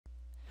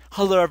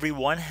Hello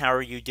everyone, how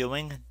are you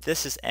doing?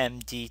 This is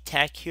MD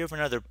Tech here with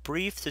another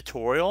brief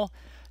tutorial.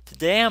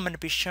 Today I'm going to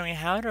be showing you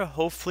how to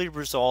hopefully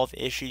resolve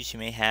issues you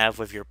may have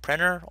with your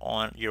printer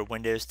on your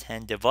Windows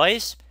 10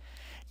 device.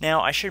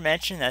 Now I should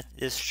mention that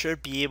this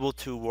should be able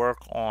to work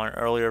on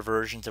earlier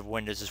versions of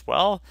Windows as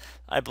well.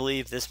 I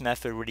believe this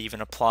method would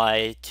even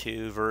apply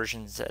to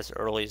versions as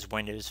early as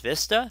Windows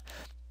Vista.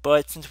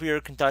 But since we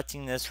are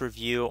conducting this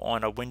review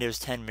on a Windows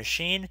 10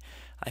 machine,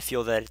 I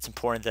feel that it's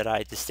important that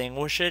I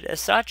distinguish it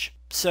as such.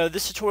 So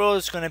this tutorial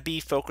is going to be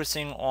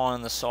focusing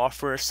on the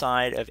software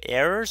side of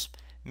errors,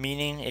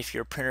 meaning if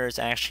your printer is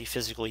actually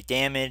physically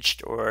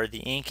damaged or the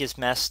ink is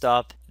messed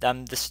up,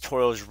 then this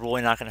tutorial is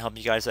really not going to help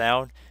you guys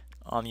out.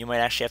 You might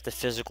actually have to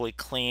physically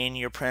clean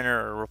your printer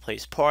or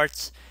replace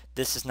parts.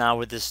 This is not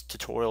what this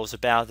tutorial is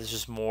about. This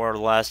is more or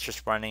less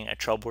just running a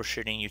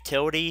troubleshooting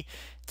utility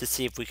to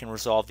see if we can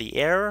resolve the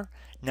error,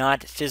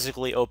 not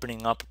physically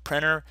opening up a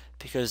printer,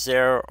 because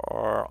there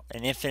are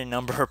an infinite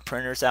number of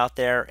printers out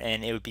there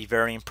and it would be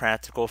very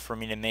impractical for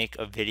me to make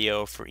a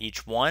video for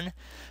each one.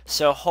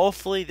 So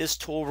hopefully this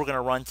tool we're going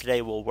to run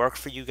today will work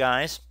for you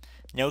guys.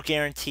 No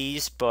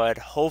guarantees, but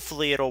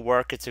hopefully it'll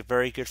work. It's a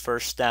very good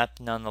first step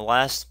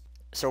nonetheless.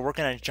 So we're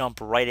going to jump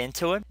right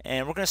into it,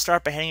 and we're going to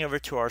start by heading over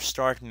to our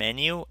start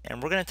menu,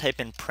 and we're going to type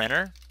in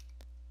printer.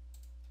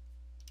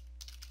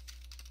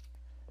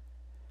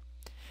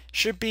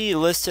 Should be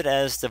listed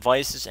as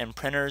devices and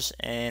printers,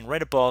 and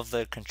right above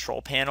the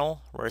control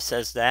panel where it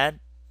says that.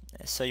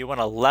 So you want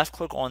to left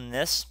click on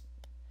this.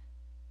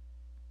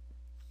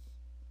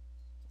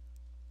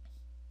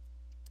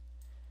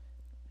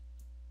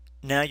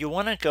 Now you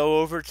want to go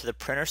over to the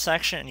printer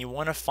section and you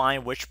want to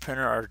find which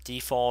printer our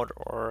default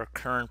or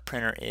current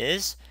printer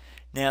is.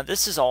 Now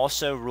this is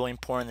also really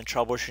important in the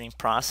troubleshooting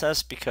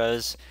process,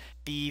 because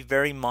be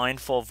very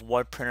mindful of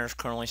what printer is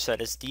currently set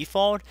as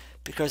default,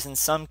 because in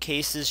some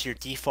cases your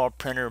default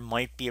printer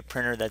might be a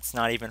printer that's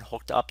not even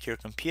hooked up to your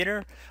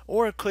computer,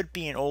 or it could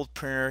be an old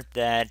printer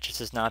that just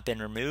has not been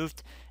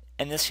removed.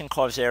 And this can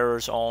cause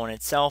errors all in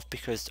itself,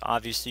 because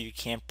obviously you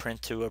can't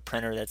print to a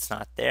printer that's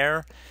not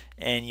there,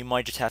 and you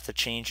might just have to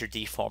change your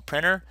default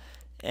printer.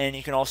 And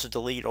you can also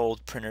delete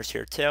old printers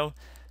here too.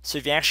 So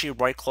if you actually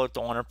right click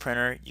on a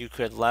printer, you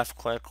could left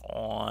click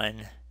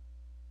on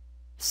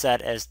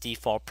set as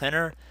default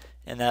printer,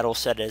 and that'll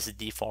set it as a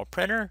default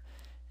printer.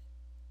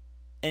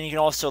 And you can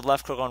also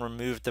left click on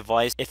remove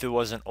device if it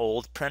was an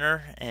old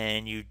printer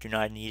and you do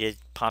not need it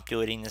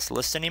populating this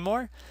list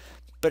anymore.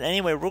 But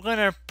anyway, we're going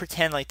to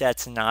pretend like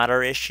that's not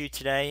our issue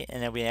today,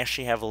 and that we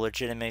actually have a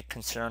legitimate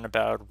concern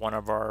about one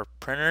of our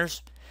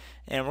printers.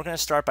 And we're going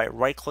to start by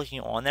right clicking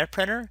on that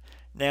printer.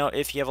 Now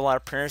if you have a lot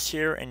of printers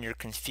here and you're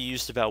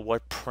confused about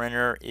what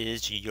printer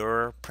is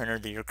your printer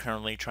that you're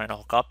currently trying to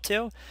hook up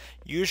to,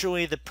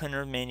 usually the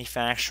printer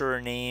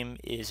manufacturer name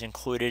is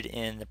included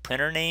in the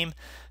printer name,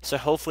 so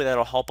hopefully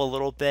that'll help a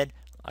little bit.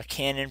 A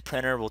Canon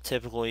printer will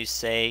typically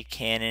say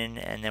Canon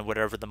and then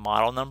whatever the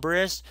model number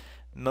is.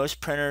 Most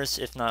printers,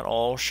 if not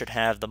all, should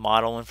have the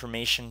model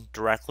information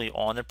directly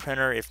on the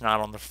printer, if not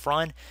on the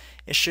front.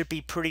 It should be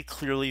pretty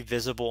clearly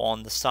visible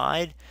on the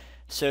side,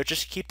 so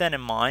just keep that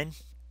in mind.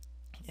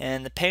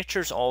 And the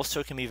pictures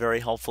also can be very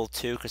helpful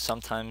too, because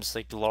sometimes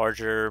like the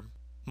larger,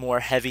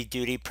 more heavy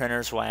duty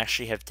printers will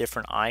actually have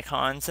different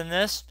icons in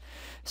this.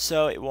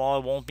 So while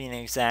it won't be an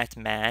exact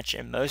match,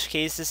 in most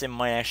cases it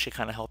might actually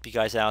kind of help you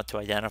guys out to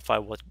identify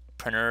what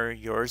printer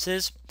yours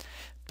is.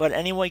 But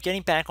anyway,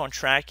 getting back on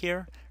track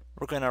here,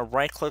 we're going to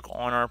right click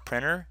on our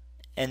printer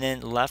and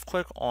then left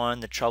click on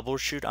the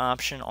troubleshoot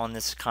option on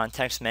this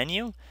context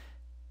menu.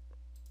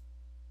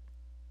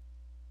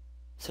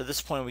 So at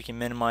this point we can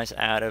minimize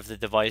out of the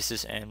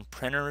devices and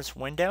printers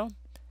window.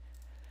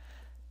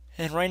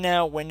 And right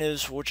now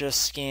Windows will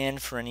just scan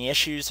for any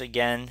issues.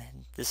 Again,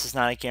 this is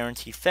not a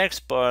guaranteed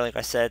fix, but like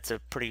I said, it's a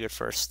pretty good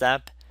first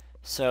step.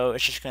 So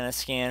it's just going to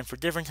scan for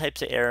different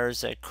types of errors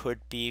that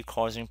could be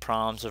causing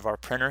problems with our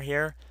printer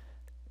here.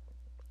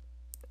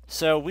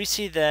 So we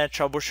see that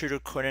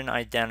troubleshooter couldn't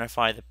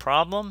identify the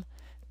problem.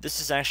 This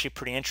is actually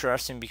pretty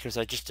interesting because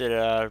I just did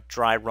a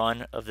dry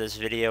run of this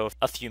video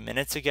a few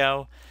minutes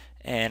ago,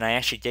 and I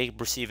actually did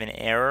receive an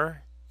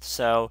error.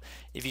 So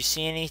if you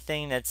see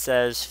anything that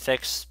says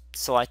fix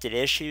selected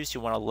issues, you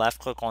want to left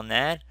click on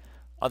that.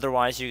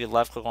 Otherwise you could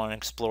left click on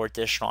explore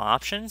additional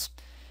options.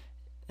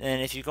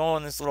 And if you go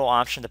on this little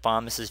option at the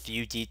bottom that says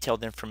view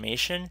detailed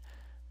information,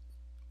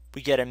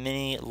 we get a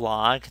mini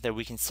log that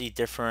we can see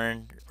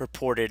different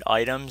reported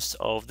items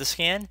of the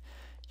scan.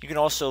 You can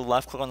also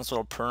left click on this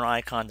little printer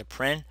icon to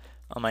print.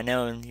 I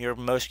know in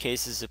most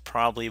cases it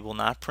probably will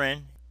not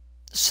print.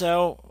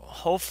 So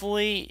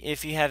hopefully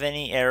if you have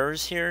any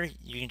errors here,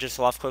 you can just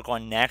left click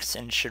on next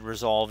and it should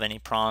resolve any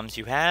problems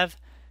you have.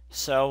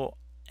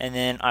 And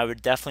then I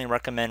would definitely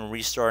recommend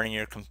restarting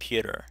your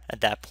computer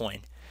at that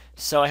point.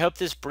 So I hope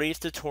this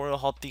brief tutorial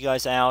helped you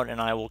guys out, and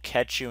I will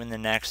catch you in the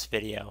next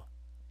video.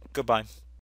 Goodbye.